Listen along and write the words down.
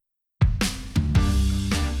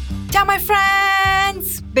Ciao my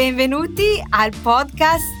friends! Benvenuti al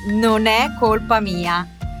podcast Non è colpa mia,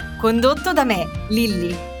 condotto da me,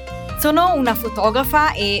 Lilly. Sono una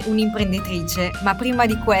fotografa e un'imprenditrice, ma prima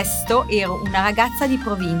di questo ero una ragazza di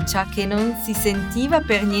provincia che non si sentiva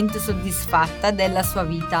per niente soddisfatta della sua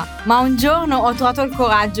vita. Ma un giorno ho trovato il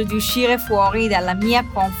coraggio di uscire fuori dalla mia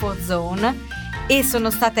comfort zone e sono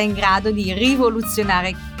stata in grado di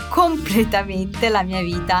rivoluzionare completamente la mia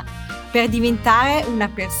vita per diventare una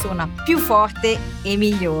persona più forte e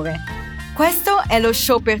migliore. Questo è lo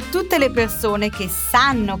show per tutte le persone che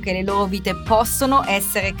sanno che le loro vite possono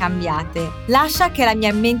essere cambiate. Lascia che la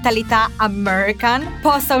mia mentalità American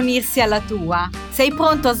possa unirsi alla tua. Sei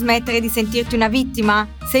pronto a smettere di sentirti una vittima?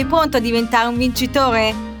 Sei pronto a diventare un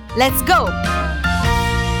vincitore? Let's go!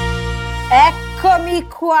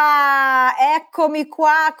 Eccomi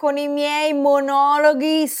qua con i miei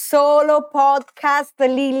monologhi, solo podcast.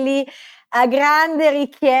 Lilly, a grande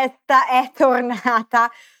richiesta, è tornata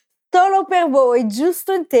solo per voi,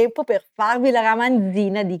 giusto in tempo per farvi la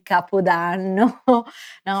ramanzina di Capodanno.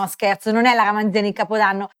 No, scherzo, non è la ramanzina di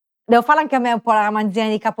Capodanno. Devo farla anche a me un po' la ramanzina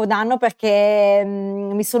di Capodanno perché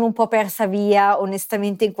mi sono un po' persa via,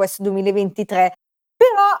 onestamente, in questo 2023.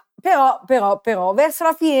 Però, verso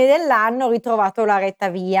la fine dell'anno ho ritrovato la retta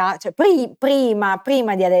via, cioè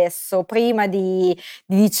prima di adesso, prima di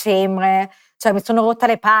dicembre, cioè mi sono rotta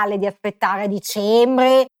le palle di aspettare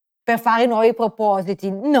dicembre per fare nuovi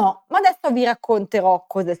propositi. No, ma adesso vi racconterò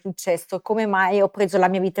cosa è successo, come mai ho preso la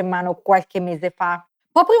mia vita in mano qualche mese fa.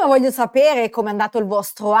 Ma prima voglio sapere come è andato il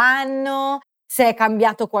vostro anno, se è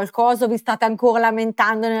cambiato qualcosa, vi state ancora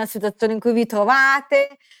lamentando nella situazione in cui vi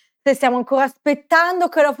trovate, se stiamo ancora aspettando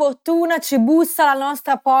che la fortuna ci bussa alla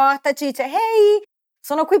nostra porta e ci dice «Ehi,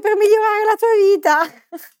 sono qui per migliorare la tua vita».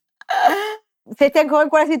 Siete ancora in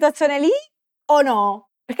quella situazione lì o no?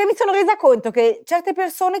 Perché mi sono resa conto che certe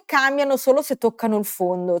persone cambiano solo se toccano il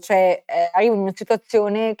fondo, cioè arrivano in una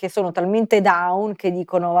situazione che sono talmente down che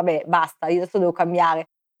dicono «Vabbè, basta, io adesso devo cambiare».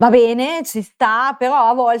 Va bene, ci sta, però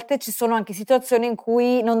a volte ci sono anche situazioni in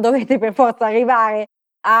cui non dovete per forza arrivare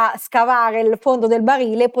a scavare il fondo del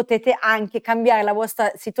barile, potete anche cambiare la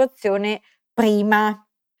vostra situazione prima.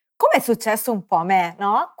 Come è successo un po' a me,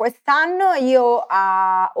 no? Quest'anno io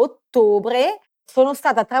a ottobre sono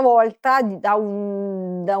stata travolta da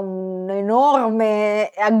un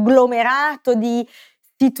enorme agglomerato di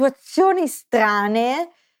situazioni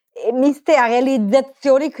strane e miste a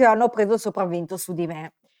realizzazioni che hanno preso il sopravvento su di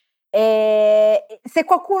me. Se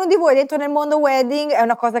qualcuno di voi è dentro nel mondo wedding, è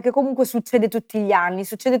una cosa che comunque succede tutti gli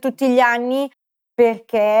anni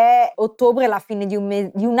perché ottobre è la fine di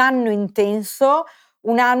un anno intenso,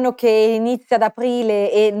 un anno che inizia ad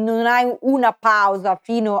aprile e non hai una pausa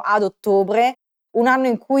fino ad ottobre, un anno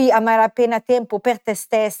in cui a malapena tempo per te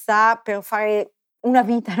stessa, per fare una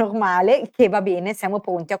vita normale, che va bene, siamo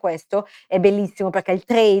pronti a questo, è bellissimo perché il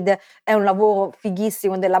trade è un lavoro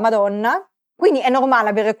fighissimo della Madonna. Quindi è normale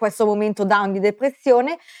avere questo momento down di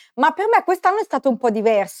depressione, ma per me quest'anno è stato un po'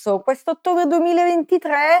 diverso. Quest'ottobre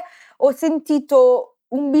 2023 ho sentito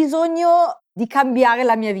un bisogno di cambiare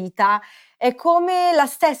la mia vita. È come la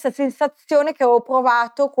stessa sensazione che avevo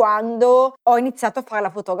provato quando ho iniziato a fare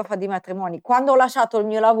la fotografa di matrimoni, quando ho lasciato il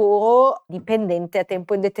mio lavoro dipendente a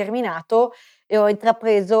tempo indeterminato e ho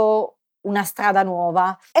intrapreso una strada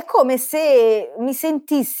nuova. È come se mi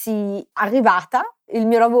sentissi arrivata, il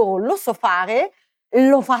mio lavoro lo so fare,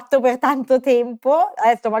 l'ho fatto per tanto tempo,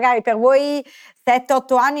 adesso magari per voi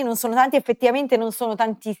 7-8 anni non sono tanti, effettivamente non sono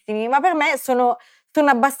tantissimi, ma per me sono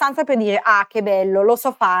abbastanza per dire «Ah, che bello, lo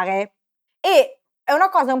so fare». E è una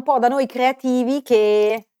cosa un po' da noi creativi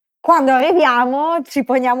che quando arriviamo ci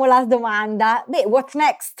poniamo la domanda «Beh, what's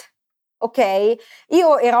next?» Okay?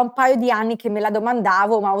 Io era un paio di anni che me la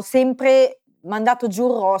domandavo, ma ho sempre mandato giù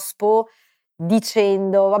il rospo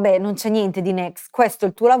dicendo: «Vabbè, non c'è niente di next, questo è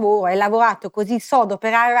il tuo lavoro, hai lavorato così sodo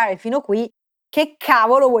per arrivare fino qui, che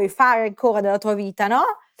cavolo vuoi fare ancora della tua vita, no?»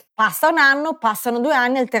 Passa un anno, passano 2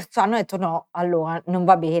 anni, al terzo anno ho detto: «No, allora non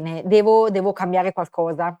va bene, devo cambiare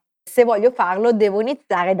qualcosa. Se voglio farlo devo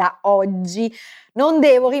iniziare da oggi, non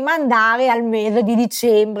devo rimandare al mese di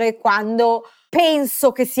dicembre quando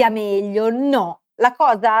penso che sia meglio». No, la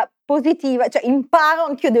cosa positiva, cioè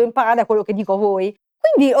anch'io devo imparare da quello che dico a voi.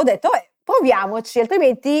 Quindi ho detto: proviamoci,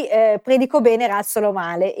 altrimenti predico bene e razzolo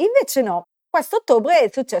male». Invece no, quest'ottobre è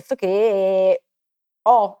successo che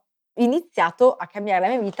ho iniziato a cambiare la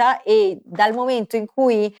mia vita e dal momento in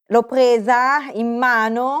cui l'ho presa in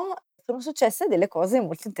mano sono successe delle cose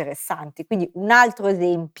molto interessanti. Quindi un altro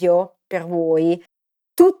esempio per voi.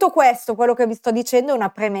 Tutto questo, quello che vi sto dicendo, è una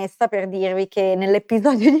premessa per dirvi che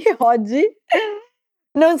nell'episodio di oggi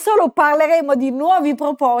Non solo parleremo di nuovi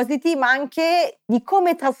propositi, ma anche di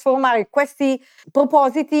come trasformare questi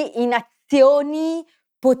propositi in azioni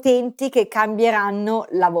potenti che cambieranno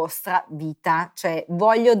la vostra vita. Cioè,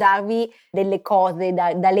 voglio darvi delle cose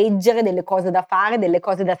da leggere, delle cose da fare, delle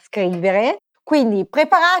cose da scrivere. Quindi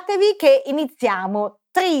preparatevi che iniziamo.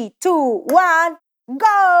 3, 2, 1,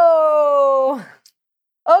 go!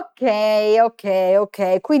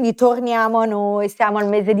 Okay. Quindi torniamo a noi. Siamo al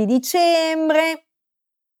mese di dicembre.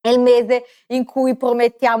 È il mese in cui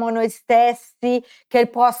promettiamo a noi stessi che il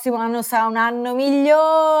prossimo anno sarà un anno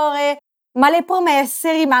migliore, ma le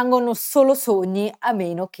promesse rimangono solo sogni a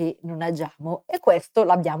meno che non agiamo. E questo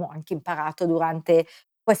l'abbiamo anche imparato durante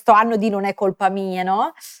questo anno di "non è colpa mia",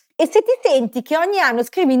 no, e se ti senti che ogni anno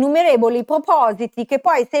scrivi innumerevoli propositi che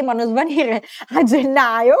poi sembrano svanire a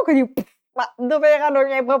gennaio, quindi ma dov'erano i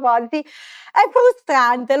miei propositi? È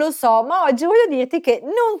frustrante, lo so, ma oggi voglio dirti che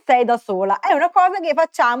non sei da sola. È una cosa che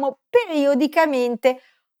facciamo periodicamente,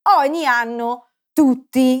 ogni anno,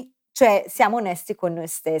 tutti. Cioè, siamo onesti con noi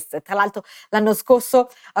stesse. Tra l'altro l'anno scorso,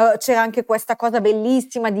 c'era anche questa cosa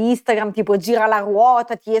bellissima di Instagram, tipo gira la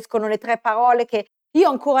ruota, ti escono le 3 parole che io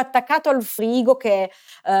ho ancora attaccato al frigo che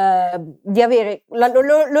di avere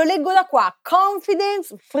lo leggo da qua: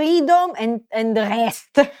 confidence, freedom and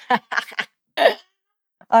rest.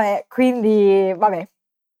 Quindi vabbè.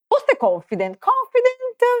 Forse confident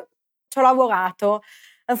c'ho lavorato.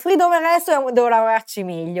 Freedom e resto devo lavorarci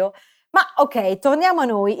meglio. Ma okay, torniamo a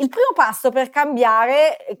noi. Il primo passo per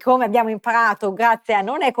cambiare, come abbiamo imparato grazie a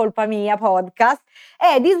 "Non è colpa mia" podcast,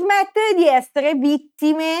 è di smettere di essere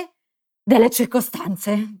vittime delle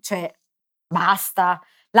circostanze. Cioè, basta.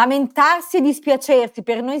 Lamentarsi e dispiacersi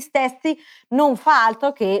per noi stessi non fa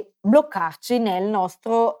altro che bloccarci nel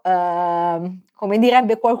nostro, come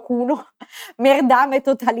direbbe qualcuno, merdame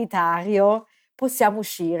totalitario. Possiamo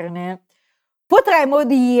uscirne. Potremmo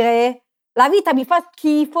dire: "La vita mi fa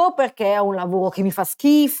schifo perché ho un lavoro che mi fa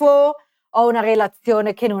schifo, ho una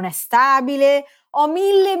relazione che non è stabile, ho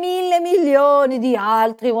mille milioni di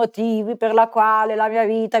altri motivi per la quale la mia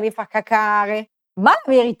vita mi fa cacare". Ma la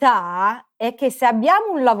verità è che se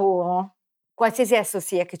abbiamo un lavoro, qualsiasi esso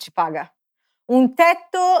sia, che ci paga, un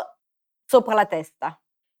tetto sopra la testa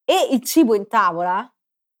e il cibo in tavola,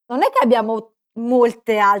 non è che abbiamo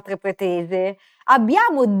molte altre pretese,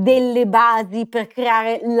 abbiamo delle basi per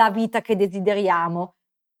creare la vita che desideriamo.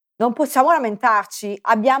 Non possiamo lamentarci,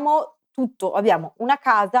 abbiamo tutto, abbiamo una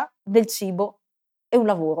casa, del cibo e un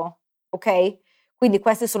lavoro, okay? Quindi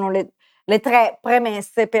queste sono le 3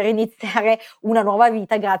 premesse per iniziare una nuova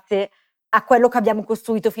vita grazie a quello che abbiamo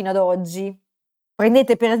costruito fino ad oggi.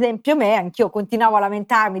 Prendete per esempio me, anch'io continuavo a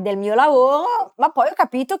lamentarmi del mio lavoro, ma poi ho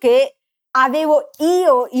capito che avevo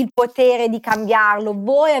io il potere di cambiarlo,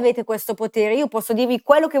 voi avete questo potere, io posso dirvi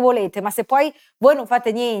quello che volete, ma se poi voi non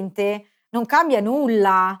fate niente, non cambia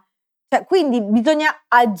nulla. Cioè, quindi bisogna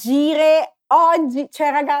agire oggi,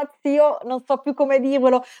 cioè ragazzi io non so più come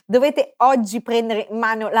dirvelo, dovete oggi prendere in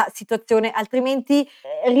mano la situazione, altrimenti,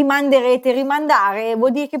 rimanderete. Rimandare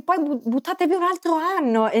vuol dire che poi buttate via un altro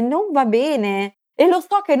anno e non va bene. E lo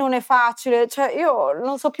so che non è facile, cioè io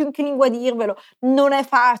non so più in che lingua dirvelo, non è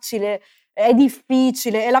facile, è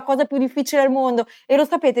difficile, è la cosa più difficile al mondo e lo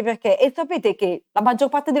sapete perché? E sapete che la maggior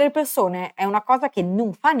parte delle persone è una cosa che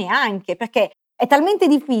non fa neanche, perché è talmente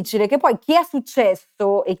difficile che poi chi è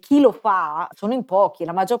successo e chi lo fa sono in pochi,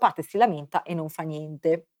 la maggior parte si lamenta e non fa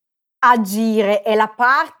niente. Agire è la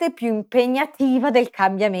parte più impegnativa del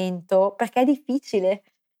cambiamento, perché è difficile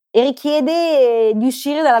e richiede di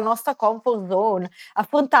uscire dalla nostra comfort zone,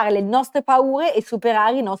 affrontare le nostre paure e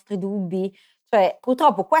superare i nostri dubbi. Cioè,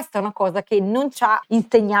 purtroppo questa è una cosa che non ci ha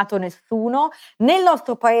insegnato nessuno. Nel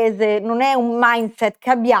nostro paese non è un mindset che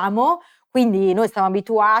abbiamo, quindi noi siamo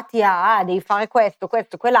abituati a: "Devi fare questo,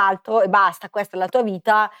 quell'altro e basta, questa è la tua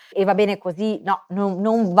vita e va bene così". No,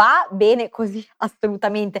 non va bene così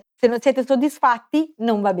assolutamente. Se non siete soddisfatti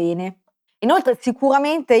non va bene. Inoltre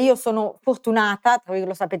sicuramente io sono "fortunata",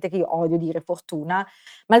 lo sapete che io odio dire fortuna,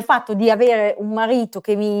 ma il fatto di avere un marito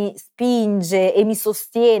che mi spinge e mi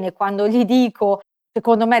sostiene quando gli dico: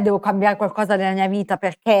 "Secondo me devo cambiare qualcosa nella mia vita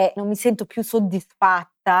perché non mi sento più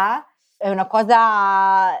soddisfatta", è una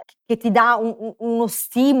cosa che ti dà uno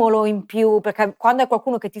stimolo in più, perché quando hai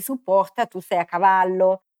qualcuno che ti supporta tu sei a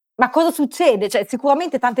cavallo. Ma cosa succede? Cioè,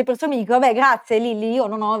 sicuramente tante persone mi dicono: "Vabbè grazie Lilli, io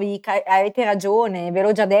non ho mica avete ragione, ve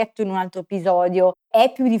l'ho già detto in un altro episodio".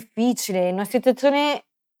 È più difficile in una situazione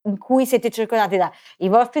in cui siete circondati da i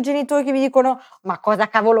vostri genitori che vi dicono: "Ma cosa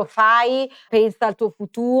cavolo fai? Pensa al tuo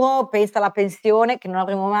futuro, pensa alla pensione che non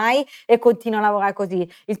avremo mai e continua a lavorare così".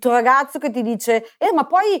 Il tuo ragazzo che ti dice: ma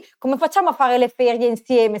poi come facciamo a fare le ferie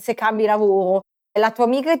insieme se cambi lavoro?". La tua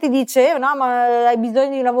amica ti dice: "No, ma hai bisogno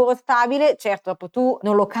di un lavoro stabile", certo dopo tu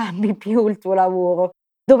non lo cambi più il tuo lavoro.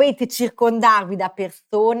 Dovete circondarvi da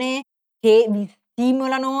persone che vi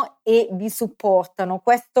stimolano e vi supportano.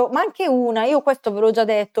 Questo ma anche una, io questo ve l'ho già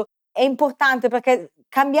detto, è importante perché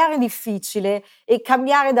cambiare è difficile e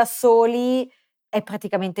cambiare da soli è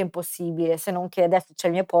praticamente impossibile, se non che adesso c'è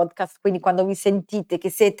il mio podcast, quindi quando vi sentite che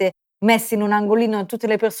siete messi in un angolino da tutte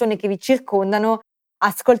le persone che vi circondano,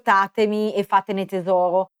 ascoltatemi e fatene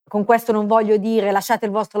tesoro. Con questo non voglio dire lasciate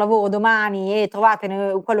il vostro lavoro domani e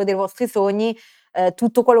trovatene quello dei vostri sogni,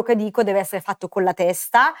 tutto quello che dico deve essere fatto con la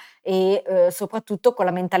testa e, soprattutto con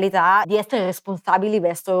la mentalità di essere responsabili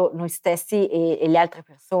verso noi stessi e le altre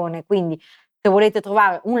persone. Quindi se volete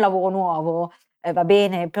trovare un lavoro nuovo, va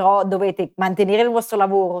bene, però dovete mantenere il vostro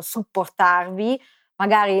lavoro, supportarvi,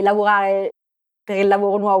 magari lavorare per il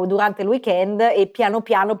lavoro nuovo durante il weekend e piano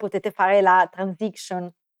piano potete fare la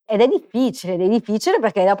transition. Ed è difficile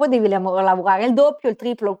perché dopo devi lavorare il doppio, il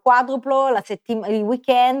triplo, il quadruplo, il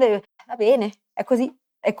weekend, va bene, è così.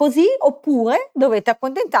 È così oppure dovete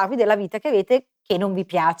accontentarvi della vita che avete che non vi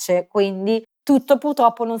piace. Quindi tutto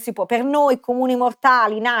purtroppo non si può. Per noi comuni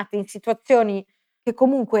mortali nati in situazioni che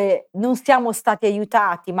comunque non siamo stati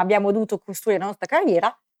aiutati, ma abbiamo dovuto costruire la nostra carriera,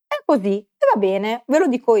 è così e va bene, ve lo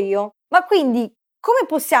dico io. Ma quindi come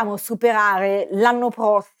possiamo superare l'anno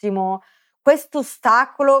prossimo questo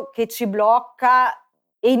ostacolo che ci blocca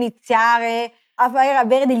e iniziare a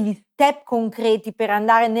avere degli step concreti per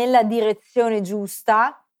andare nella direzione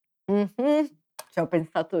giusta? Mh-mh, ci ho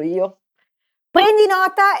pensato io. Prendi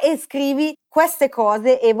nota e scrivi queste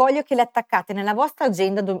cose e voglio che le attaccate nella vostra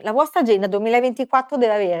agenda. La vostra agenda 2024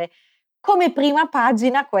 deve avere come prima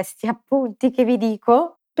pagina questi appunti che vi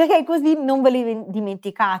dico, perché così non ve li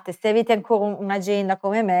dimenticate. Se avete ancora un'agenda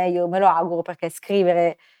come me, io me lo auguro perché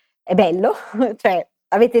scrivere è bello, cioè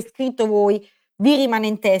avete scritto voi, vi rimane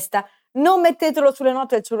in testa. Non mettetelo sulle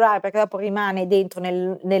note del cellulare perché dopo rimane dentro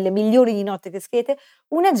nelle milioni di note che scrivete.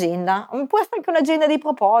 Un'agenda, può essere anche un'agenda dei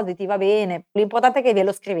propositi, va bene, l'importante è che ve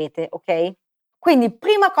lo scrivete, okay? Quindi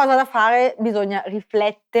prima cosa da fare bisogna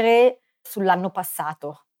riflettere sull'anno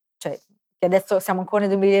passato, cioè che adesso siamo ancora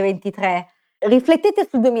nel 2023. Riflettete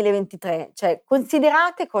sul 2023, cioè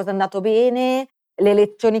considerate cosa è andato bene, le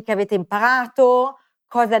lezioni che avete imparato,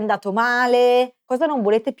 cosa è andato male, cosa non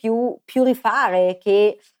volete più rifare,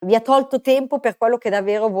 che vi ha tolto tempo per quello che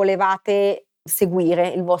davvero volevate seguire,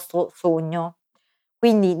 il vostro sogno.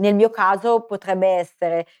 Quindi nel mio caso potrebbe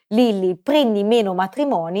essere: Lilli, prendi meno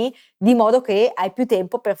matrimoni, di modo che hai più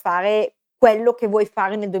tempo per fare quello che vuoi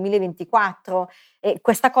fare nel 2024. E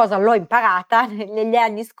questa cosa l'ho imparata negli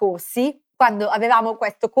anni scorsi, quando avevamo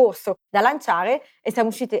questo corso da lanciare e siamo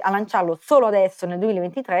riusciti a lanciarlo solo adesso nel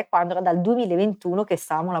 2023, quando era dal 2021 che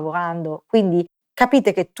stavamo lavorando. Quindi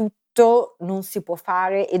capite che tutto non si può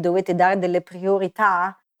fare e dovete dare delle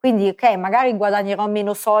priorità? Quindi okay, magari guadagnerò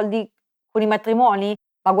meno soldi con i matrimoni,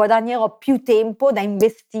 ma guadagnerò più tempo da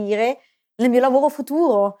investire nel mio lavoro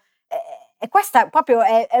futuro. E questa proprio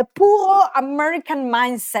è puro American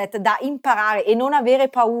mindset da imparare e non avere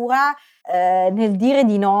paura, nel dire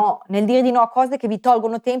di no a cose che vi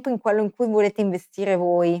tolgono tempo in quello in cui volete investire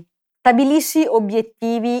voi. Stabilisci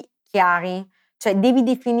obiettivi chiari, cioè devi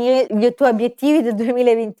definire i tuoi obiettivi del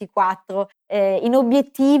 2024, in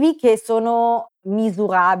obiettivi che sono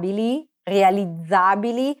misurabili,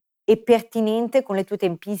 realizzabili e pertinente con le tue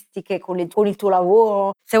tempistiche, con il tuo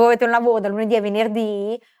lavoro. Se voi avete un lavoro da lunedì a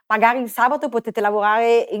venerdì, magari il sabato potete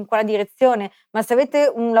lavorare in quella direzione, ma se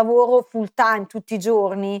avete un lavoro full time tutti i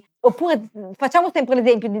giorni, oppure, facciamo sempre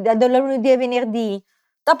l'esempio da lunedì a venerdì,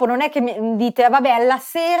 dopo non è che dite: "Vabbè alla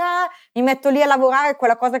sera mi metto lì a lavorare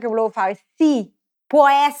quella cosa che volevo fare". Sì, può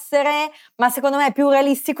essere, ma secondo me è più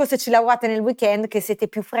realistico se ci lavorate nel weekend che siete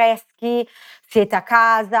più freschi, siete a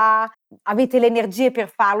casa, avete le energie per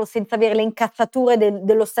farlo senza avere le incazzature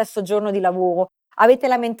dello stesso giorno di lavoro. Avete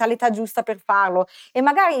la mentalità giusta per farlo e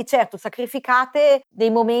magari certo sacrificate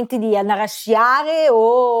dei momenti di andare a sciare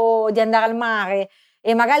o di andare al mare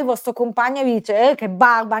e magari il vostro compagno vi dice: che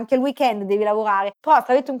barba, anche il weekend devi lavorare". Però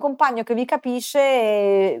se avete un compagno che vi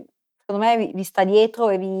capisce, secondo me vi sta dietro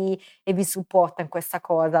e vi supporta in questa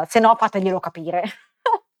cosa, se no fateglielo capire.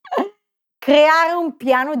 Creare un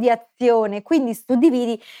piano di azione, quindi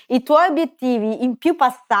suddividi i tuoi obiettivi in più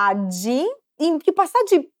passaggi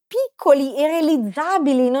piccoli e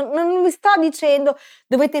realizzabili. Non vi sto dicendo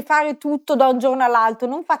dovete fare tutto da un giorno all'altro,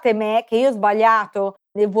 non fate me che io ho sbagliato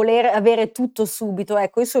nel voler avere tutto subito.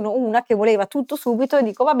 Ecco, io sono una che voleva tutto subito e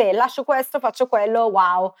dico: "Vabbè, lascio questo, faccio quello,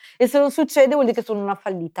 wow". E se non succede vuol dire che sono una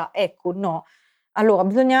fallita. Ecco, no. Allora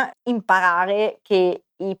bisogna imparare che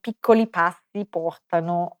i piccoli passi passi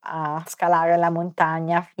portano a scalare la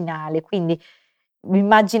montagna finale. Quindi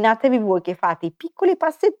immaginatevi voi che fate i piccoli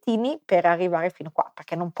passettini per arrivare fino qua,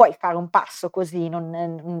 perché non puoi fare un passo così,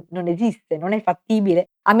 non esiste, non è fattibile,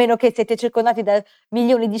 a meno che siete circondati da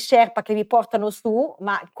milioni di Sherpa che vi portano su,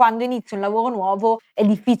 ma quando inizi un lavoro nuovo è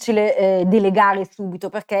difficile, delegare subito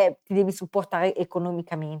perché ti devi supportare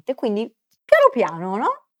economicamente. Quindi piano piano,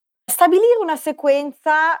 no, stabilire una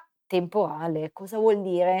sequenza temporale. Cosa vuol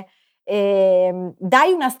dire?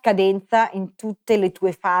 Dai una scadenza in tutte le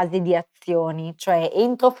tue fasi di azioni, cioè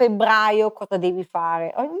entro febbraio cosa devi fare?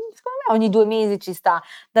 Secondo me ogni 2 mesi ci sta,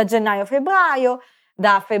 da gennaio a febbraio,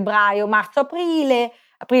 da febbraio, marzo, aprile,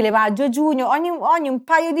 maggio, giugno, ogni un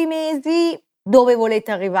paio di mesi dove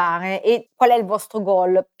volete arrivare e qual è il vostro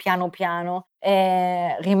goal piano piano.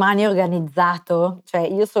 Rimani organizzato, cioè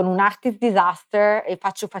io sono un artist disaster e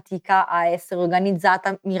faccio fatica a essere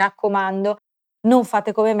organizzata, mi raccomando non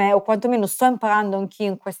fate come me, o quantomeno sto imparando anch'io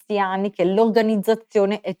in questi anni che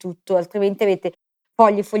l'organizzazione è tutto, altrimenti avete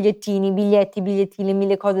fogli, fogliettini, biglietti, bigliettini,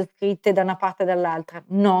 1000 cose scritte da una parte e dall'altra.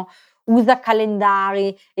 No, usa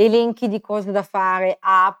calendari, elenchi di cose da fare,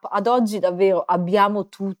 app. Ad oggi davvero abbiamo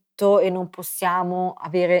tutto e non possiamo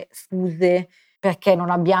avere scuse perché non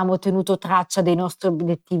abbiamo tenuto traccia dei nostri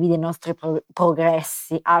obiettivi, dei nostri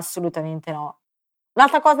progressi, assolutamente no.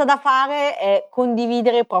 Un'altra cosa da fare è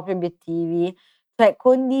condividere i propri obiettivi, cioè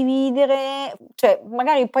condividere cioè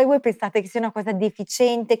magari poi voi pensate che sia una cosa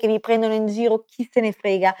deficiente, che vi prendono in giro, chi se ne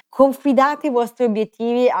frega. Confidate i vostri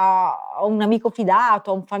obiettivi a un amico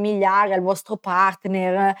fidato, a un familiare, al vostro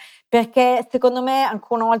partner, perché secondo me,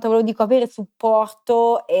 ancora una volta ve lo dico, avere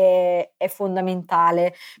supporto è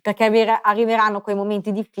fondamentale, perché arriveranno quei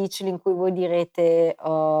momenti difficili in cui voi direte: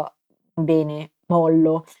 "Bene,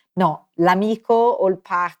 mollo." No, l'amico o il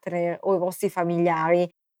partner o i vostri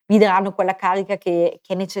familiari vi daranno quella carica che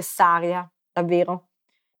è necessaria, davvero.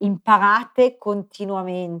 Imparate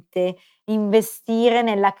continuamente, investire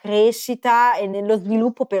nella crescita e nello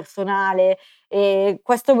sviluppo personale.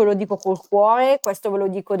 Questo ve lo dico col cuore, questo ve lo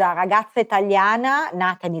dico da ragazza italiana,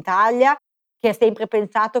 nata in Italia, che ha sempre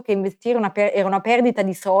pensato che investire era una perdita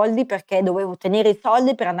di soldi, perché dovevo tenere i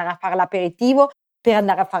soldi per andare a fare l'aperitivo, per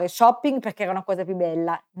andare a fare shopping, perché era una cosa più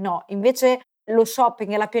bella. No, invece lo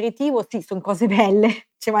shopping e l'aperitivo sì, son cose belle,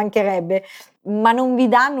 ci mancherebbe, ma non vi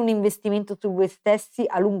danno un investimento su voi stessi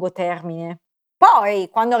a lungo termine. Poi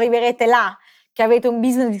quando arriverete là, che avete un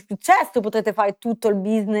business di successo, potrete fare tutto il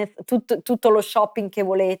business, tutto lo shopping che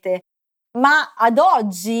volete, ma ad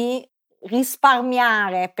oggi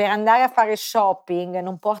risparmiare per andare a fare shopping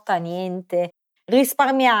non porta a niente.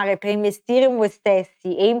 Risparmiare per investire in voi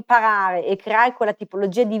stessi e imparare e creare quella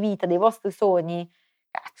tipologia di vita dei vostri sogni,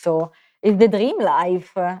 cazzo, is the dream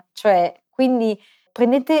life. Cioè, quindi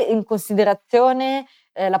prendete in considerazione,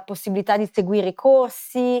 la possibilità di seguire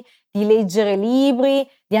corsi, di leggere libri,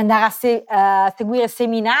 di andare a seguire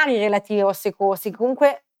seminari relativi ai vostri corsi.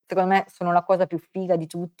 Comunque, secondo me, sono la cosa più figa di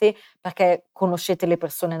tutte, perché conoscete le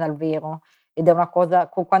persone dal vero ed è una cosa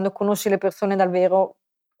quando conosci le persone dal vero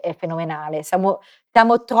è fenomenale. Siamo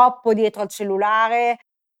troppo dietro al cellulare.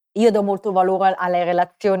 Io do molto valore alle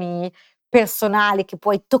relazioni personali che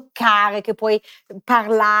puoi toccare, che puoi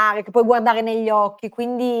parlare, che puoi guardare negli occhi,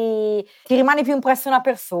 quindi ti rimane più impressa una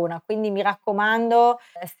persona. Quindi mi raccomando,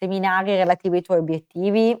 seminari relativi ai tuoi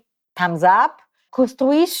obiettivi, thumbs up.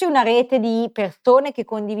 Costruisci una rete di persone che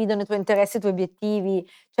condividono i tuoi interessi e i tuoi obiettivi.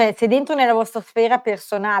 Cioè, se dentro nella vostra sfera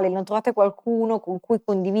personale non trovate qualcuno con cui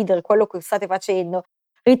condividere quello che state facendo,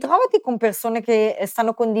 ritrovati con persone che,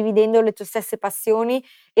 stanno condividendo le tue stesse passioni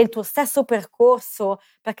e il tuo stesso percorso,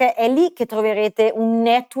 perché è lì che troverete un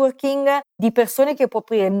networking di persone che può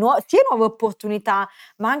aprire sia nuove opportunità,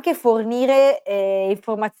 ma anche fornire,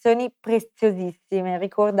 informazioni preziosissime,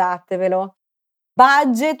 ricordatevelo.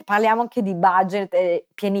 Budget, parliamo anche di budget e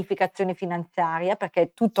pianificazione finanziaria,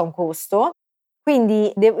 perché tutto ha un costo.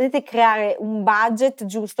 Quindi dovete creare un budget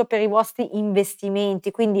giusto per i vostri investimenti,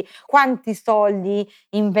 quindi quanti soldi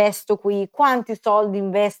investo qui, quanti soldi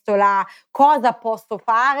investo là, cosa posso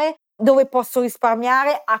fare, dove posso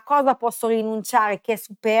risparmiare, a cosa posso rinunciare che è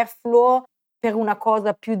superfluo per una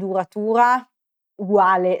cosa più duratura,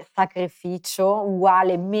 uguale sacrificio,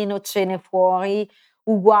 uguale meno cene fuori,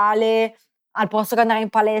 uguale al posto che andare in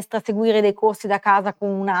palestra, seguire dei corsi da casa con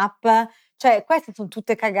un'app. Cioè, queste son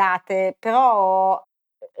tutte cagate, però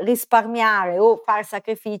risparmiare o fare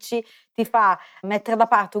sacrifici ti fa mettere da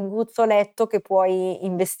parte un gruzzoletto che puoi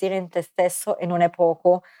investire in te stesso e non è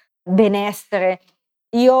poco. Benessere.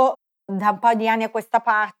 Io da un paio di anni a questa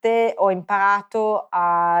parte ho imparato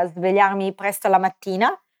a svegliarmi presto la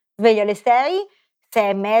mattina, sveglio alle 6, 6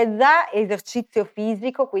 e mezza, esercizio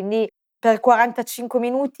fisico, quindi per 45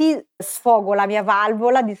 minuti sfogo la mia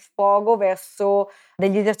valvola di sfogo verso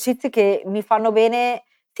degli esercizi che mi fanno bene,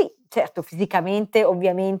 sì, certo fisicamente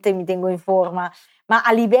ovviamente mi tengo in forma, ma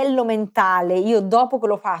a livello mentale io dopo che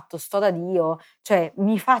l'ho fatto sto da Dio, cioè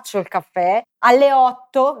mi faccio il caffè, alle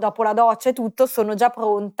 8 dopo la doccia e tutto sono già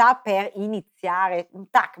pronta per iniziare.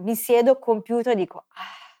 Tac, mi siedo, computer e dico: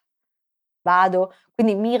 "Ah". Vado.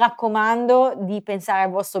 Quindi mi raccomando di pensare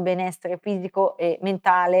al vostro benessere fisico e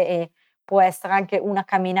mentale e può essere anche una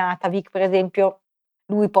camminata. Vic per esempio,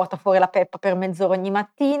 lui porta fuori la Peppa per mezz'ora ogni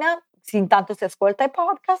mattina, intanto si ascolta i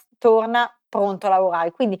podcast, torna pronto a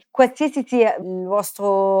lavorare. Quindi qualsiasi sia il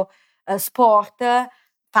vostro, sport,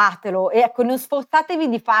 fatelo e ecco non sforzatevi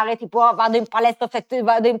di fare tipo: "Oh vado in palestra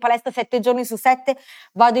 7 giorni su 7,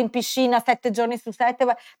 vado in piscina 7 giorni su 7",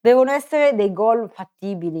 va devono essere dei goal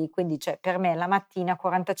fattibili, quindi cioè per me la mattina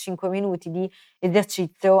 45 minuti di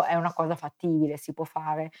esercizio è una cosa fattibile, si può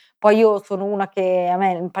fare. Poi io sono una che a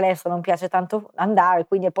me in palestra non piace tanto andare,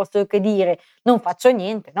 quindi al posto che dire: "Non faccio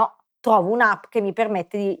niente", no, trovo un'app che mi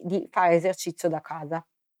permette di fare esercizio da casa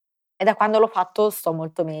e da quando l'ho fatto sto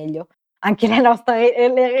molto meglio. Anche le nostre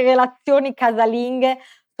le relazioni casalinghe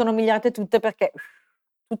sono migliorate tutte perché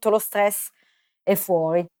tutto lo stress è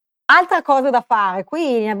fuori. Altra cosa da fare,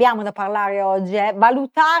 qui ne abbiamo da parlare oggi,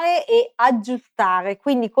 valutare e aggiustare,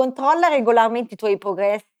 quindi controlla regolarmente i tuoi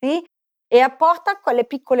progressi e apporta quelle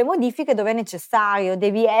piccole modifiche dove è necessario.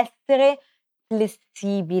 Devi essere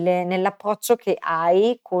flessibile nell'approccio che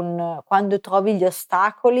hai con quando trovi gli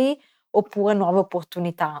ostacoli oppure nuove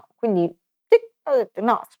opportunità. Quindi tic, ho detto: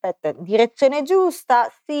 "No, aspetta, direzione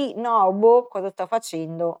giusta? Sì, no, boh, cosa sto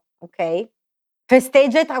facendo?" Okay?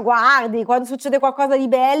 Festeggia i traguardi, quando succede qualcosa di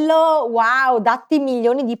bello, wow, datti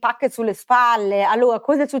milioni di pacche sulle spalle. Allora,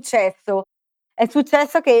 cosa è successo? È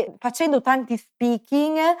successo che facendo tanti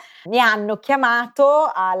speaking mi hanno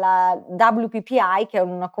chiamato alla WPPI, che è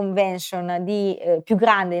una convention di più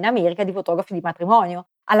grande in America di fotografi di matrimonio,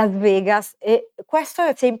 a Las Vegas e questo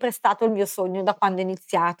è sempre stato il mio sogno da quando ho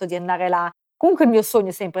iniziato, di andare là. Comunque il mio sogno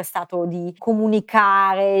è sempre stato di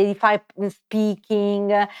comunicare, di fare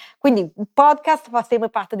speaking, quindi il podcast fa sempre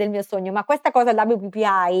parte del mio sogno, ma questa cosa del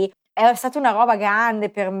WPPI è stata una roba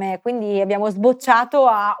grande per me, quindi abbiamo sbocciato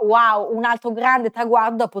a wow, un altro grande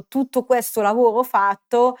traguardo dopo tutto questo lavoro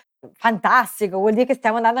fatto, fantastico, vuol dire che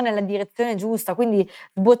stiamo andando nella direzione giusta, quindi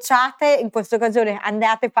sbocciate in questa occasione,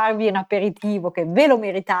 andate a farvi un aperitivo che ve lo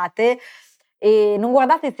meritate e non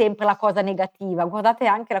guardate sempre la cosa negativa, guardate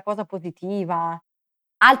anche la cosa positiva.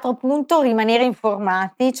 Altro punto, rimanere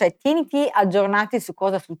informati, cioè tieniti aggiornati su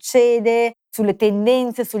cosa succede, sulle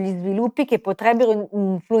tendenze, sugli sviluppi che potrebbero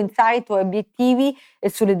influenzare i tuoi obiettivi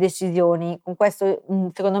e sulle decisioni. Con questo,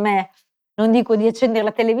 secondo me, non dico di accendere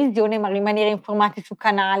la televisione, ma rimanere informati su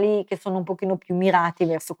canali che sono un pochino più mirati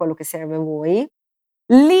verso quello che serve a voi.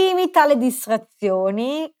 Limita le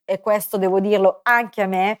distrazioni e questo devo dirlo anche a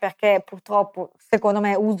me, perché purtroppo, secondo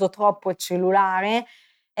me, uso troppo il cellulare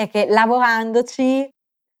e che lavorandoci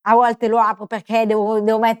a volte lo apro perché devo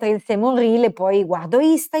mettere insieme un reel e poi guardo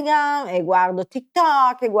Instagram e guardo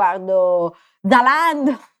TikTok e guardo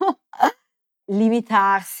Zalando.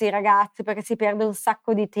 Limitarsi ragazzi, perché si perde un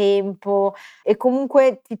sacco di tempo e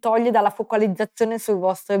comunque ti toglie dalla focalizzazione sui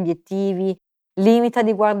vostri obiettivi. Limita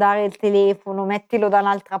di guardare il telefono, mettilo da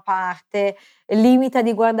un'altra parte, limita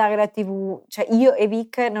di guardare la TV. Cioè io e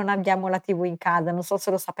Vic non abbiamo la TV in casa, non so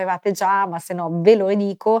se lo sapevate già, ma se no ve lo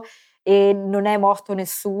ridico e non è morto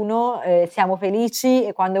nessuno, siamo felici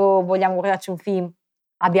e quando vogliamo guardarci un film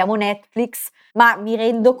abbiamo Netflix, ma mi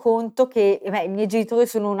rendo conto che beh, i miei genitori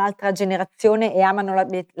sono un'altra generazione e amano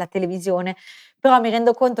la televisione, però mi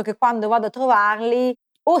rendo conto che quando vado a trovarli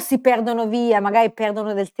o si perdono via, magari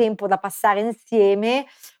perdono del tempo da passare insieme,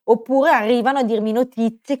 oppure arrivano a dirmi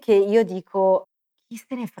notizie che io dico: "Chi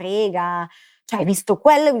se ne frega? Cioè hai visto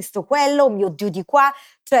quello, oh mio Dio di qua".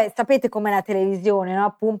 Cioè sapete com'è la televisione,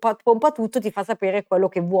 no, pompa tutto, ti fa sapere quello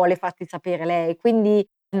che vuole farti sapere lei. Quindi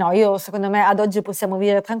no, io secondo me ad oggi possiamo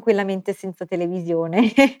vivere tranquillamente senza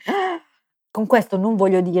televisione. Con questo non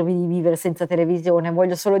voglio dirvi di vivere senza televisione,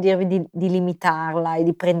 voglio solo dirvi di limitarla e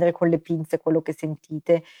di prendere con le pinze quello che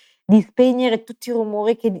sentite, di spegnere tutti i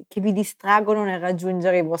rumori che vi distraggono nel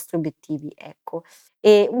raggiungere i vostri obiettivi, ecco.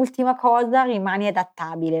 E ultima cosa, rimani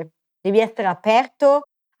adattabile. Devi essere aperto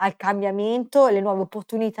al cambiamento e alle nuove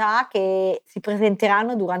opportunità che si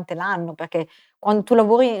presenteranno durante l'anno, perché quando tu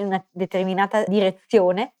lavori in una determinata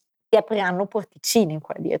direzione, ti apriranno porticine in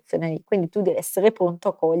quella direzione lì, quindi tu devi essere pronto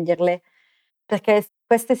a coglierle, perché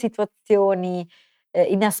queste situazioni,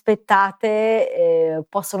 inaspettate,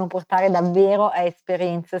 possono portare davvero a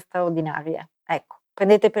esperienze straordinarie. Ecco.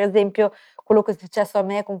 Prendete per esempio quello che è successo a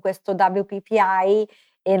me con questo WPPI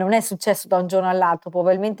e non è successo da un giorno all'altro,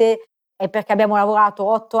 probabilmente è perché abbiamo lavorato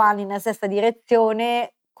 8 anni nella stessa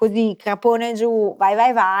direzione, così crapone giù, vai,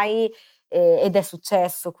 vai, vai, ed è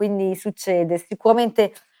successo, quindi succede.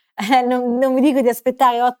 Sicuramente non vi dico di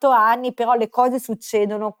aspettare 8 anni, però le cose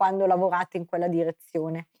succedono quando lavorate in quella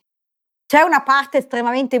direzione. C'è una parte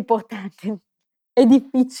estremamente importante e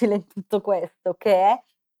difficile in tutto questo, che è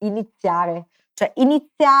iniziare. Cioè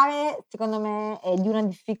iniziare secondo me è di una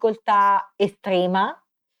difficoltà estrema,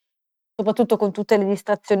 soprattutto con tutte le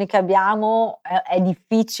distrazioni che abbiamo, è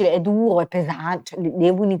difficile, è duro, è cioè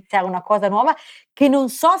devo iniziare una cosa nuova che non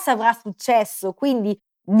so se avrà successo, quindi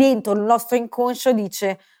dentro il nostro inconscio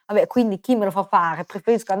dice: "Vabbè, quindi chi me lo fa fare?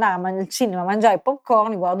 Preferisco andare al cinema a mangiare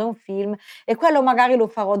popcorn, guardo un film e quello magari lo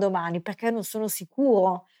farò domani, perché non sono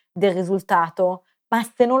sicuro del risultato". Ma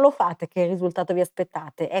se non lo fate, che risultato vi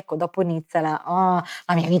aspettate? Ecco, dopo inizia la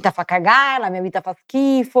mia vita fa cagare, la mia vita fa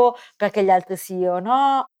schifo, perché gli altri sì o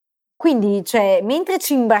no. Quindi, cioè, mentre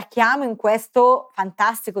ci imbarchiamo in questo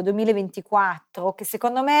fantastico 2024, che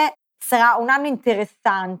secondo me sarà un anno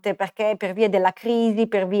interessante perché per via della crisi,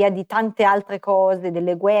 per via di tante altre cose,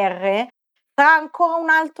 delle guerre, sarà ancora un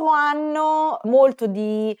altro anno molto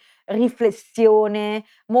di riflessione,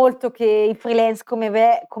 molto che i freelance come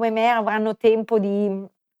me avranno tempo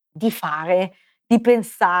di fare, di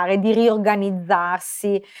pensare, di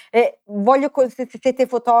riorganizzarsi. E voglio se siete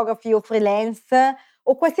fotografi o freelance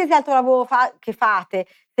o qualsiasi altro lavoro che fate,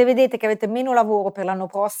 se vedete che avete meno lavoro per l'anno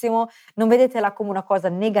prossimo, non vedetela come una cosa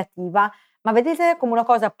negativa, ma vedetela come una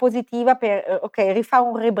cosa positiva per, okay, rifare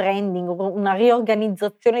un rebranding, una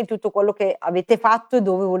riorganizzazione di tutto quello che avete fatto e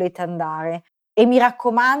dove volete andare. E mi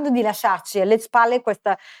raccomando di lasciarci alle spalle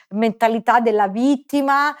questa mentalità della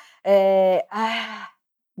vittima, via,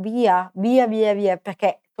 via, via, via,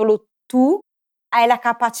 perché solo tu hai la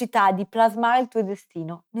capacità di plasmare il tuo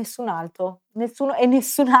destino, nessun altro,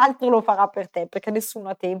 nessun altro lo farà per te, perché nessuno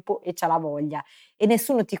ha tempo e c'ha la voglia e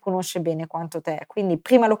nessuno ti conosce bene quanto te. Quindi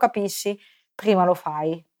prima lo capisci, prima lo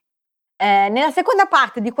fai. Nella seconda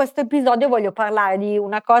parte di questo episodio voglio parlare di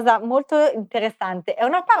una cosa molto interessante. È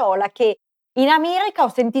una parola che in America ho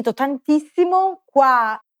sentito tantissimo,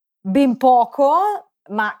 qua ben poco,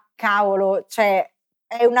 ma cavolo, cioè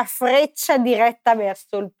è una freccia diretta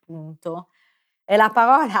verso il punto. E la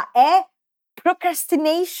parola è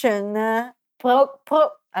procrastination.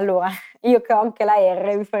 Allora, io che ho anche la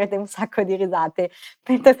R, vi farete un sacco di risate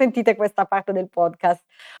mentre sentite questa parte del podcast.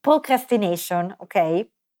 Procrastination, okay,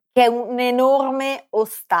 che è un enorme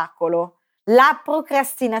ostacolo. La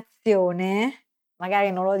procrastinazione,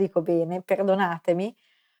 magari non lo dico bene, perdonatemi,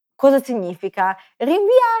 cosa significa?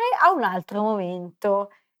 Rinviare a un altro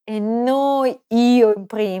momento e io in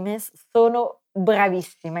primis, sono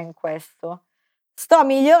bravissima in questo. Sto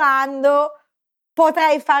migliorando,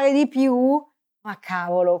 potrei fare di più, ma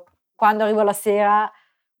cavolo, quando arrivo la sera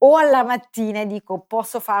o alla mattina e dico: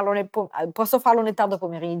 posso farlo nel tardo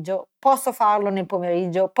pomeriggio, posso farlo nel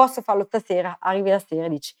pomeriggio, posso farlo stasera", arrivi la sera e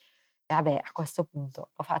dici: vabbè, a questo punto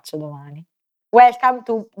lo faccio domani". Welcome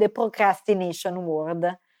to the procrastination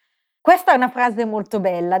world. Questa è una frase molto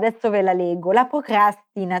bella, adesso ve la leggo. La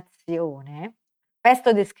procrastinazione,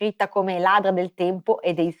 spesso descritta come ladra del tempo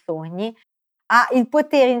e dei sogni, ha il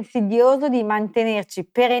potere insidioso di mantenerci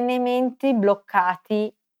perennemente bloccati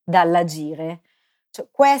dall'agire. Cioè,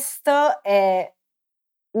 questo è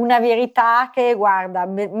una verità che guarda,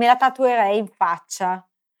 me la tatuerei in faccia.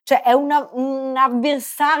 Cioè è un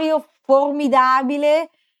avversario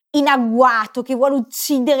formidabile, in agguato, che vuole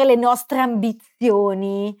uccidere le nostre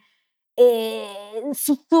ambizioni,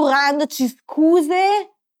 sussurrandoci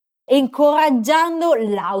scuse e incoraggiando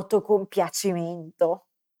l'autocompiacimento.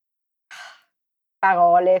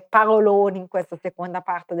 Parole, paroloni in questa seconda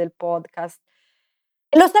parte del podcast.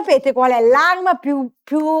 E lo sapete qual è l'arma più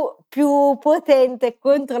potente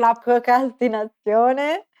contro la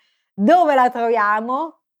procrastinazione? Dove la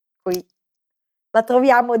troviamo? Qui. La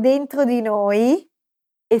troviamo dentro di noi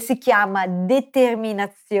e si chiama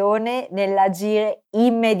determinazione nell'agire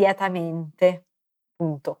immediatamente.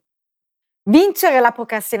 Punto. Vincere la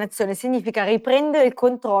procrastinazione significa riprendere il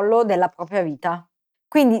controllo della propria vita.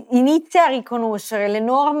 Quindi inizia a riconoscere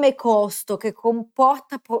l'enorme costo che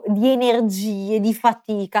comporta di energie, di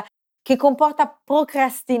fatica, che comporta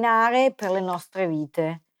procrastinare per le nostre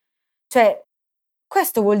vite. Cioè,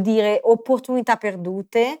 questo vuol dire opportunità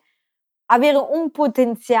perdute, avere un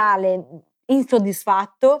potenziale,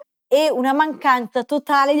 insoddisfatto e una mancanza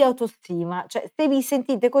totale di autostima. Cioè, se vi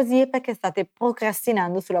sentite così è perché state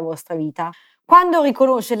procrastinando sulla vostra vita. Quando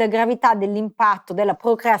riconosci la gravità dell'impatto della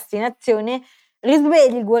procrastinazione,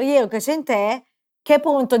 risvegli il guerriero che c'è in te che è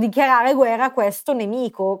pronto a dichiarare guerra a questo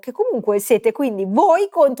nemico, che comunque siete quindi voi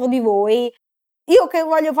contro di voi. Io che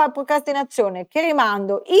voglio far procrastinazione, che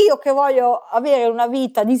rimando, io che voglio avere una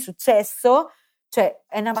vita di successo, cioè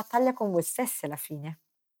è una battaglia con voi stessi alla fine.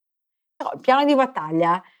 Però il piano di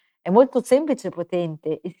battaglia è molto semplice e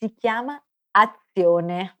potente e si chiama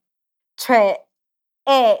azione. Cioè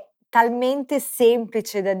è talmente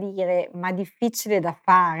semplice da dire, ma difficile da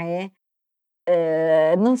fare,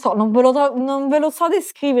 non so, non ve lo so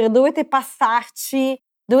descrivere, dovete passare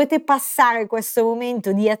questo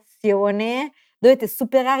momento di azione, dovete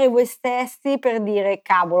superare voi stessi per dire: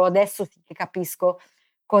 "Cavolo, adesso sì che capisco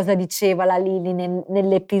cosa diceva la Lily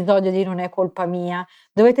nell'episodio di Non è colpa mia".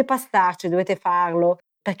 Dovete passarci, dovete farlo,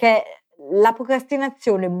 perché la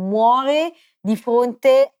procrastinazione muore di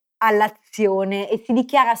fronte all'azione e si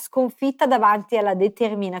dichiara sconfitta davanti alla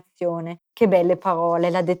determinazione. Che belle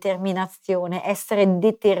parole, la determinazione, essere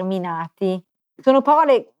determinati. Sono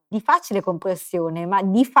parole di facile comprensione, ma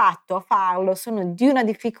di fatto a farlo sono di una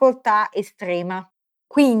difficoltà estrema.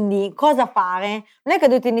 Quindi cosa fare? Non è che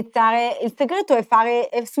dovete iniziare, il segreto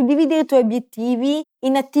è suddividere i tuoi obiettivi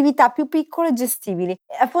in attività più piccole e gestibili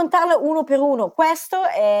e affrontarle uno per uno. Questo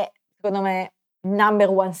è, secondo me, number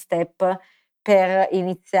one step per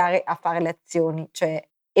iniziare a fare le azioni, cioè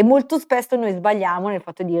e molto spesso noi sbagliamo nel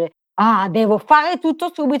fatto di dire: "Ah, devo fare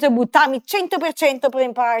tutto subito e buttarmi 100% per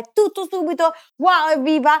imparare tutto subito, wow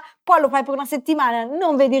evviva!" Poi lo fai per una settimana,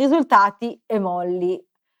 non vedi i risultati e molli.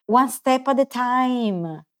 One step at a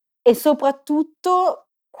time. E soprattutto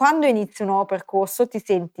quando inizi un nuovo percorso ti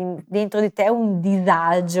senti dentro di te un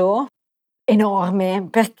disagio enorme,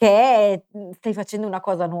 perché, stai facendo una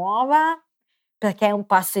cosa nuova, perché è un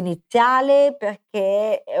passo iniziale,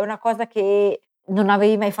 perché è una cosa che non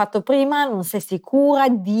avevi mai fatto prima, non sei sicura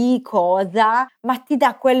di cosa, ma ti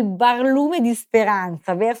dà quel barlume di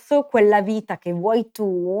speranza verso quella vita che vuoi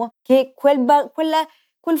tu, che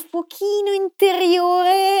quel fuochino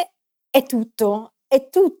interiore è tutto.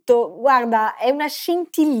 Guarda, è una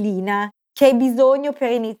scintillina che hai bisogno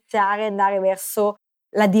per iniziare ad andare verso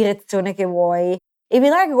la direzione che vuoi e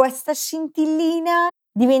vedrai che questa scintillina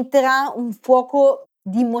diventerà un fuoco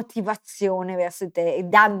di motivazione verso di te e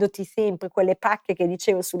dandoti sempre quelle pacche che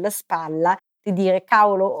dicevo sulla spalla, di dire: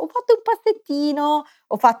 "Cavolo, ho fatto un passettino,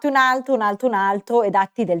 ho fatto un altro" e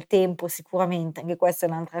datti del tempo sicuramente, anche questa è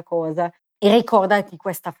un'altra cosa. E ricordati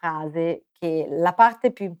questa frase, che la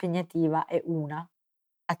parte più impegnativa è una: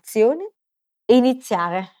 azione e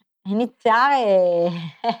iniziare. Iniziare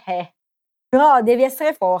però devi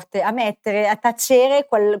essere forte a mettere a tacere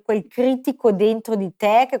quel critico dentro di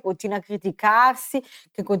te che continua a criticarsi,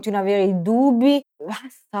 che continua a avere i dubbi.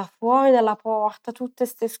 Basta, fuori dalla porta, tutte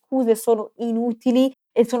 'ste scuse sono inutili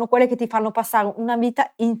e sono quelle che ti fanno passare una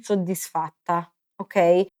vita insoddisfatta,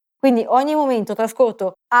 okay? Quindi ogni momento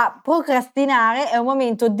trascorso a procrastinare è un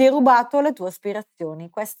momento derubato alle tue aspirazioni.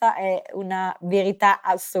 Questa è una verità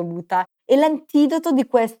assoluta. E l'antidoto di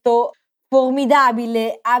questo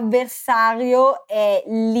formidabile avversario è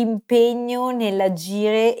l'impegno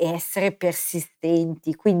nell'agire e essere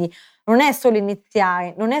persistenti. Quindi non è solo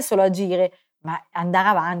iniziare, non è solo agire, ma andare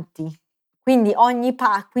avanti. Quindi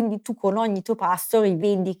tu con ogni tuo passo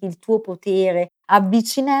rivendichi il tuo potere,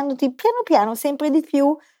 avvicinandoti piano piano sempre di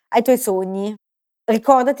più ai tuoi sogni.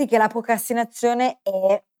 Ricordati che la procrastinazione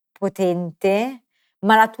è potente,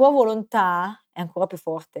 ma la tua volontà è ancora più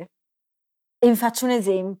forte. E vi faccio un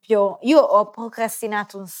esempio: io ho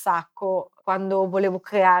procrastinato un sacco quando volevo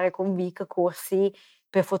creare con Vic corsi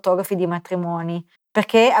per fotografi di matrimoni,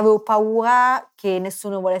 perché avevo paura che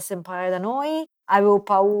nessuno volesse imparare da noi, avevo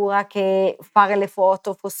paura che fare le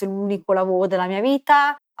foto fosse l'unico lavoro della mia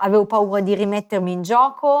vita, avevo paura di rimettermi in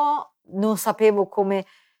gioco, non sapevo come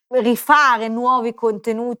rifare nuovi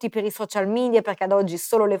contenuti per i social media, perché ad oggi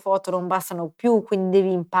solo le foto non bastano più, quindi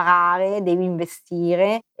devi imparare, devi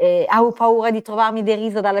investire. Avevo paura di trovarmi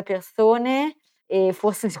derisa dalle persone e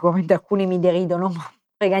forse sicuramente alcuni mi deridono, ma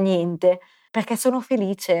frega niente, perché sono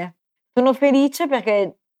felice. Sono felice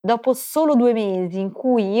perché dopo solo 2 mesi in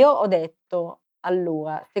cui io ho detto: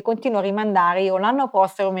 "Allora, se continuo a rimandare io l'anno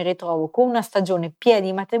prossimo mi ritrovo con una stagione piena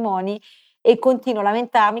di matrimoni e continuo a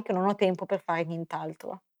lamentarmi che non ho tempo per fare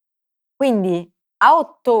nient'altro". Quindi a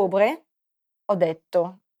ottobre ho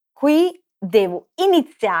detto: "Qui devo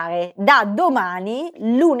iniziare da domani,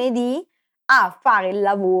 lunedì, a fare il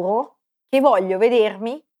lavoro che voglio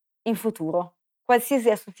vedermi in futuro, qualsiasi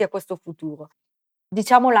esso sia questo futuro."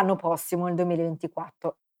 Diciamo l'anno prossimo, il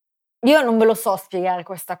 2024. Io non ve lo so spiegare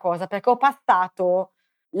questa cosa, perché ho passato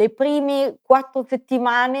le primi 4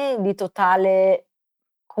 settimane di totale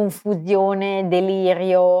confusione,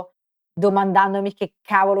 delirio. domandandomi che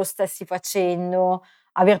cavolo stessi facendo,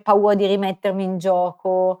 aver paura di rimettermi in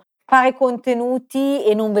gioco, fare contenuti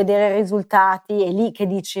e non vedere risultati, è lì che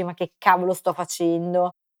dici: "Ma che cavolo sto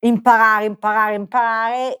facendo?" Imparare, imparare,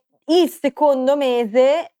 imparare. Il secondo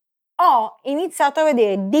mese ho iniziato a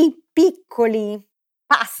vedere dei piccoli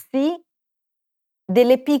passi,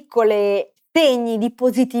 delle piccole segni di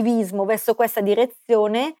positivismo verso questa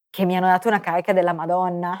direzione che mi hanno dato una carica della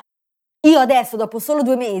Madonna. Io adesso dopo solo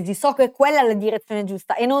 2 mesi so che quella è la direzione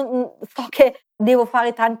giusta e so che devo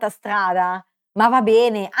fare tanta strada, ma va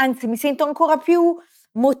bene, anzi mi sento ancora più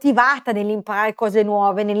motivata nell'imparare cose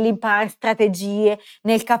nuove, nell'imparare strategie,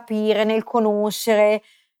 nel capire, nel conoscere.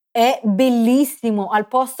 È bellissimo, al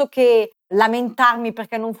posto che lamentarmi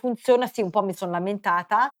perché non funziona, sì, un po' mi son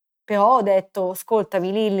lamentata, però ho detto: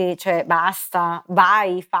 "Ascoltami Lilli, cioè basta,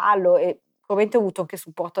 vai, fallo." E probabilmente ho avuto anche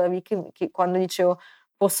supporto da Vicky che quando dicevo: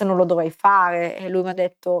 "Forse non lo dovrei fare", e lui m'ha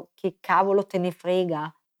detto: "Che cavolo te ne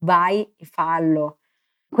frega, vai e fallo."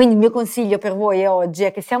 Quindi il mio consiglio per voi oggi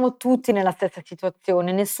è che siamo tutti nella stessa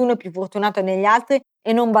situazione, nessuno è più fortunato degli altri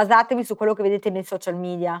e non basatevi su quello che vedete nei social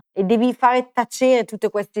media e devi fare tacere tutte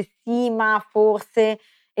queste sì, ma, forse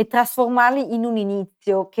e trasformarli in un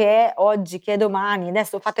inizio che è oggi, che è domani.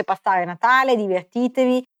 Adesso fate passare Natale,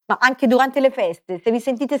 divertitevi, ma anche durante le feste, se vi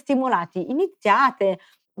sentite stimolati, iniziate.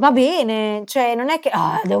 Va bene, cioè non è che: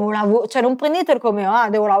 "Ah, devo cioè non prendetelo come: "Ah,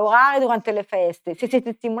 devo lavorare durante le feste." Se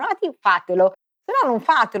siete stimolati fatelo. Se no non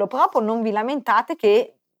fatelo, però poi non vi lamentate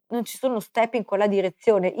che non ci sono step in quella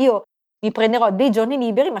direzione. Io mi prenderò dei giorni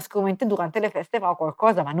liberi, ma sicuramente durante le feste farò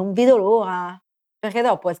qualcosa, ma non vedo l'ora, perché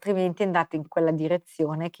dopo altrimenti andate in quella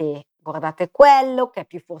direzione che guardate quello che è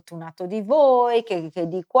più fortunato di voi, che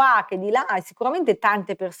di qua, che di là, e sicuramente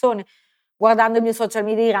tante persone guardando i miei social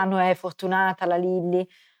media diranno: È fortunata la Lilli."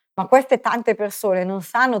 Ma queste tante persone non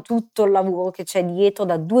sanno tutto il lavoro che c'è dietro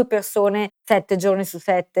da 2 persone 7 giorni su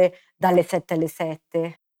 7, dalle 7 alle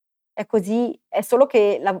 7. È così, è solo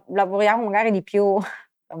che lavoriamo magari di più,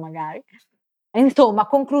 magari. E insomma,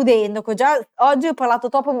 concludendo, che già oggi ho parlato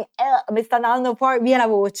troppo, mi sta andando poi via la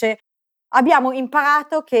voce. Abbiamo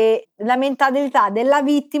imparato che la mentalità della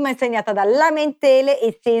vittima è segnata da lamentele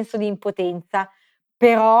e senso di impotenza,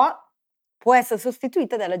 però può essere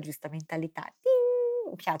sostituita dalla giusta mentalità.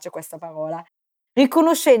 Mi piace questa parola.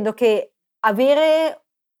 Riconoscendo che avere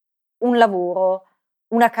un lavoro,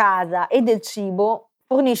 una casa e del cibo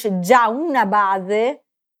fornisce già una base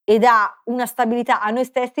e dà una stabilità a noi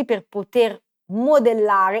stessi per poter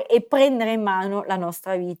modellare e prendere in mano la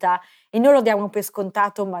nostra vita. E noi lo diamo per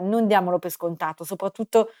scontato, ma non diamolo per scontato,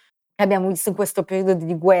 soprattutto che abbiamo visto in questo periodo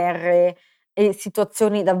di guerre e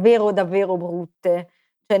situazioni davvero, davvero brutte.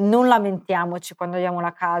 Cioè non lamentiamoci quando abbiamo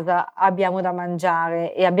la casa, abbiamo da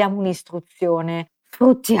mangiare e abbiamo un'istruzione.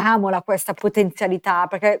 Sfruttiamola questa potenzialità,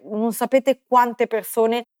 perché non sapete quante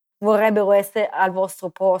persone vorrebbero essere al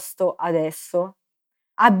vostro posto adesso.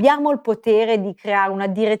 Abbiamo il potere di creare una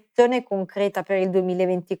direzione concreta per il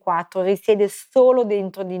 2024, risiede solo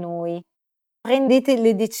dentro di noi. Prendete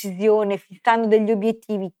le decisioni fissando degli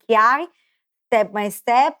obiettivi chiari, step by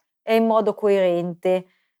step e in modo coerente.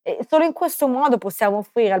 E solo in questo modo possiamo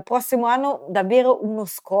offrire al prossimo anno davvero uno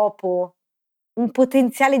scopo, un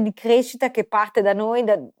potenziale di crescita che parte da noi,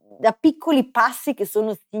 da piccoli passi che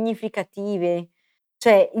sono significativi.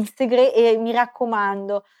 Cioè e mi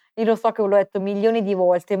raccomando, io lo so che ve l'ho detto milioni di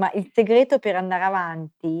volte, ma il segreto per andare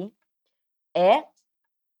avanti è,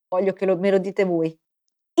 voglio che me lo dite voi,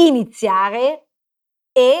 iniziare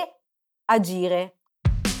e agire.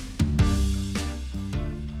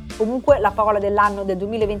 Comunque la parola dell'anno del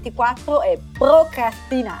 2024 è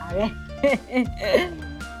procrastinare.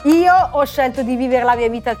 Io ho scelto di vivere la mia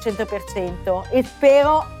vita al 100% e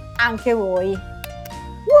spero anche voi.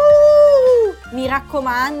 Mi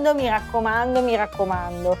raccomando, mi raccomando, mi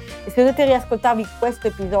raccomando. E se dovete riascoltarvi questo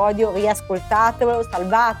episodio, riascoltatevelo,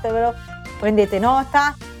 salvatevelo, prendete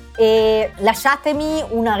nota e lasciatemi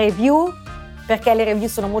una review, perché le review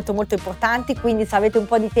sono molto molto importanti, quindi se avete un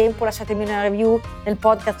po' di tempo lasciatemi una review nel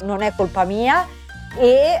podcast, non è colpa mia,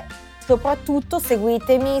 e soprattutto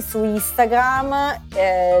seguitemi su Instagram,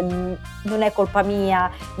 non è colpa mia,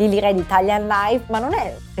 Lily Red Italian Life, ma non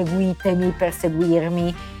è seguitemi per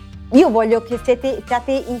seguirmi. Io voglio che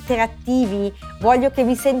siate interattivi, voglio che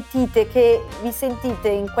vi sentite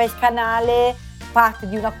in quel canale parte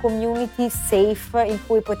di una community safe in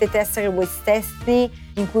cui potete essere voi stessi,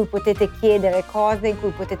 in cui potete chiedere cose, in cui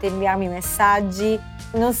potete inviarmi messaggi.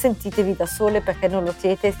 Non sentitevi da sole, perché non lo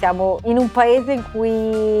siete. Siamo in un paese in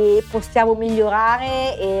cui possiamo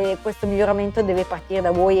migliorare e questo miglioramento deve partire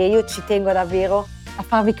da voi, e io ci tengo davvero a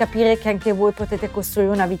farvi capire che anche voi potete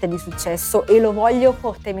costruire una vita di successo, e lo voglio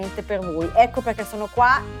fortemente per voi. Ecco perché sono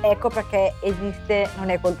qua, ecco perché esiste, non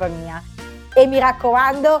è colpa mia. E mi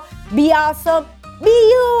raccomando, be awesome, be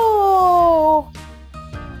you!